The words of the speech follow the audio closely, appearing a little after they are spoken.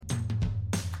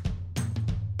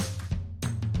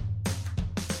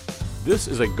This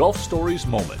is a Gulf Stories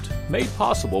Moment, made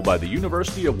possible by the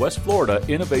University of West Florida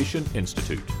Innovation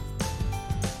Institute.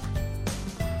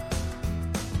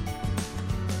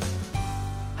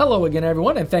 Hello again,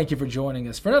 everyone, and thank you for joining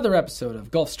us for another episode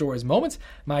of Gulf Stories Moments.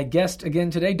 My guest again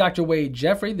today, Dr. Wade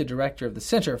Jeffrey, the director of the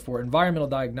Center for Environmental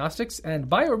Diagnostics and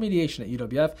Bioremediation at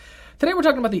UWF. Today we're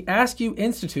talking about the Askew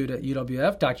Institute at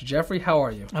UWF. Dr. Jeffrey, how are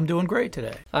you? I'm doing great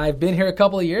today. I've been here a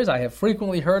couple of years. I have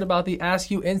frequently heard about the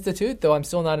Askew Institute, though I'm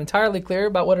still not entirely clear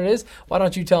about what it is. Why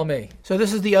don't you tell me? So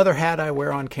this is the other hat I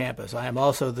wear on campus. I am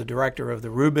also the director of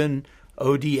the Reuben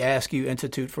O.D. Askew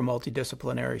Institute for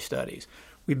Multidisciplinary Studies.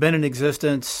 We've been in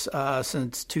existence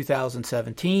since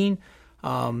 2017,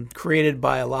 created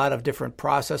by a lot of different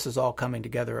processes all coming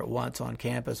together at once on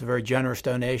campus. A very generous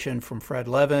donation from Fred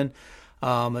Levin,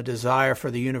 a desire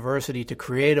for the university to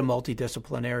create a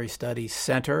multidisciplinary studies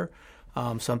center,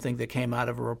 something that came out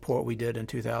of a report we did in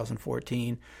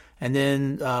 2014, and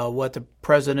then what the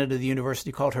president of the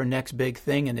university called her Next Big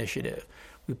Thing initiative.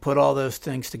 We put all those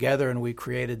things together and we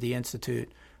created the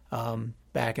institute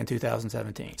back in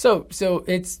 2017. So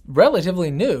it's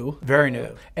relatively new. Very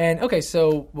new. And okay,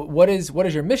 so what is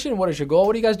your mission? What is your goal?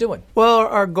 What are you guys doing? Well,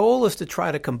 our goal is to try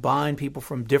to combine people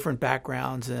from different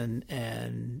backgrounds and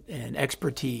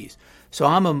expertise. So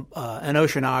I'm an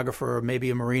oceanographer, maybe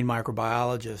a marine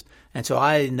microbiologist, and so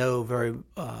I know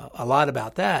a lot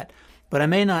about that, but I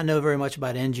may not know very much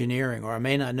about engineering, or I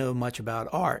may not know much about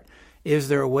art. Is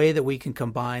there a way that we can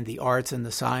combine the arts and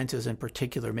the sciences, in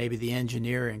particular, maybe the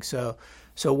engineering? So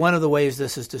one of the ways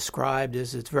this is described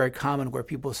is it's very common where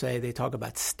people say they talk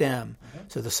about STEM,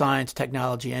 so the science,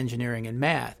 technology, engineering, and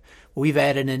math. We've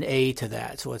added an A to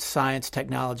that, so it's science,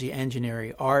 technology,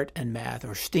 engineering, art, and math,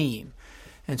 or STEAM.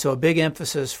 And so a big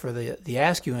emphasis for the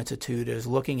Askew Institute is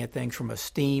looking at things from a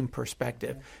STEAM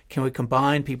perspective. Can we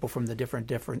combine people from the different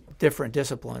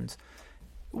disciplines?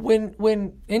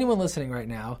 When anyone listening right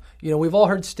now, we've all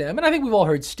heard STEM, and I think we've all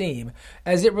heard STEAM.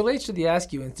 As it relates to the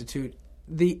Askew Institute,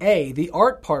 the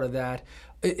art part of that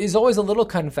is always a little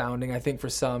confounding, I think, for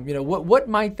some. What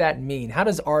might that mean? How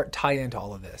does art tie into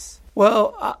all of this?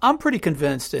 Well, I'm pretty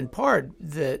convinced, in part,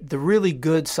 that the really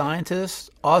good scientists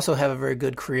also have a very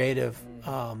good creative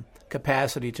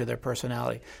capacity to their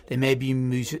personality. They may be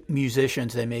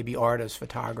musicians, they may be artists,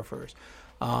 photographers.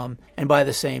 And by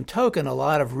the same token, a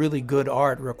lot of really good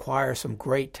art requires some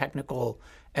great technical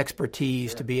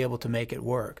expertise to be able to make it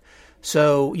work.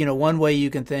 So, one way you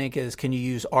can think is, can you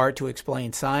use art to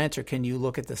explain science, or can you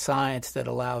look at the science that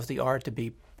allows the art to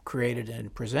be created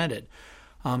and presented?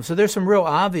 So there's some real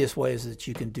obvious ways that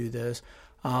you can do this,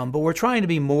 but we're trying to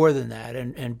be more than that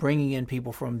and bringing in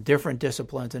people from different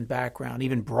disciplines and background,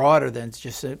 even broader than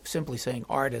just simply saying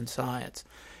art and science.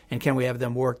 And can we have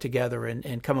them work together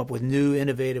and come up with new,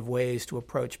 innovative ways to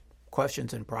approach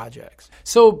questions and projects?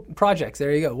 So projects,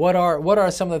 there you go. What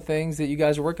are some of the things that you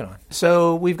guys are working on?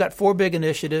 So we've got 4 big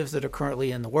initiatives that are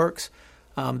currently in the works.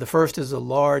 The first is a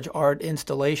large art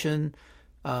installation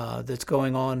that's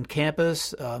going on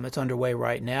campus. It's underway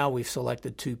right now. We've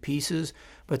selected 2 pieces,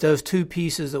 but those 2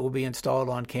 pieces that will be installed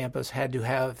on campus had to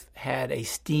have had a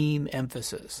STEAM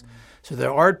emphasis. So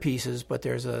they're art pieces, but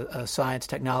there's a science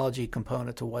technology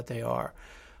component to what they are.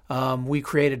 We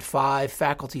created 5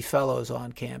 faculty fellows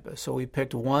on campus. So we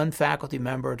picked 1 faculty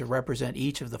member to represent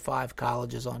each of the 5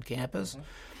 colleges on campus.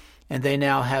 And they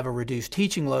now have a reduced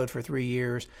teaching load for 3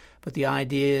 years. But the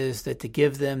idea is that to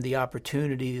give them the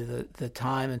opportunity, the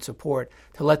time and support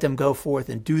to let them go forth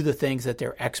and do the things that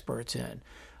they're experts in.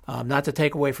 Not to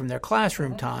take away from their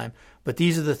classroom time, but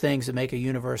these are the things that make a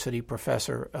university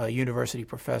professor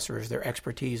is their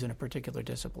expertise in a particular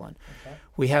discipline. Okay.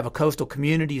 We have a coastal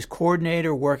communities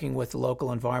coordinator working with the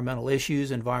local environmental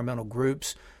issues, environmental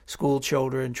groups, school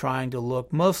children, trying to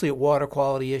look mostly at water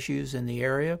quality issues in the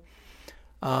area.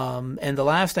 And the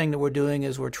last thing that we're doing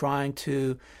is we're trying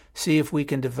to see if we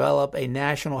can develop a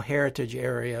national heritage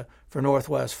area for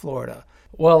Northwest Florida.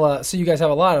 Well, so you guys have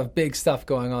a lot of big stuff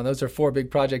going on. Those are 4 big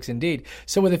projects indeed.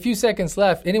 So with a few seconds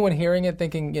left, anyone hearing it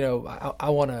thinking, I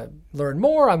want to learn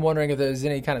more, I'm wondering if there's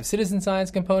any kind of citizen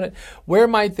science component, where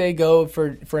might they go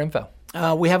for info?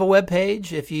 We have a web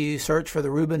page. If you search for the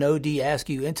Reuben O.D.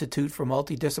 Askew Institute for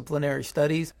Multidisciplinary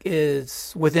Studies,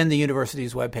 it's within the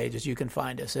university's web pages. You can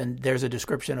find us, and there's a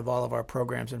description of all of our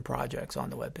programs and projects on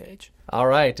the web page. All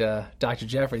right. Dr.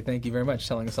 Jeffrey, thank you very much for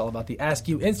telling us all about the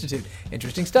Askew Institute.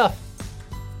 Interesting stuff.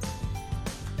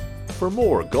 For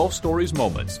more Gulf Stories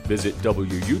moments, visit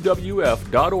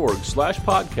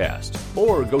wuwf.org/podcast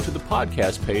or go to the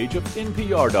podcast page of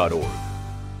npr.org.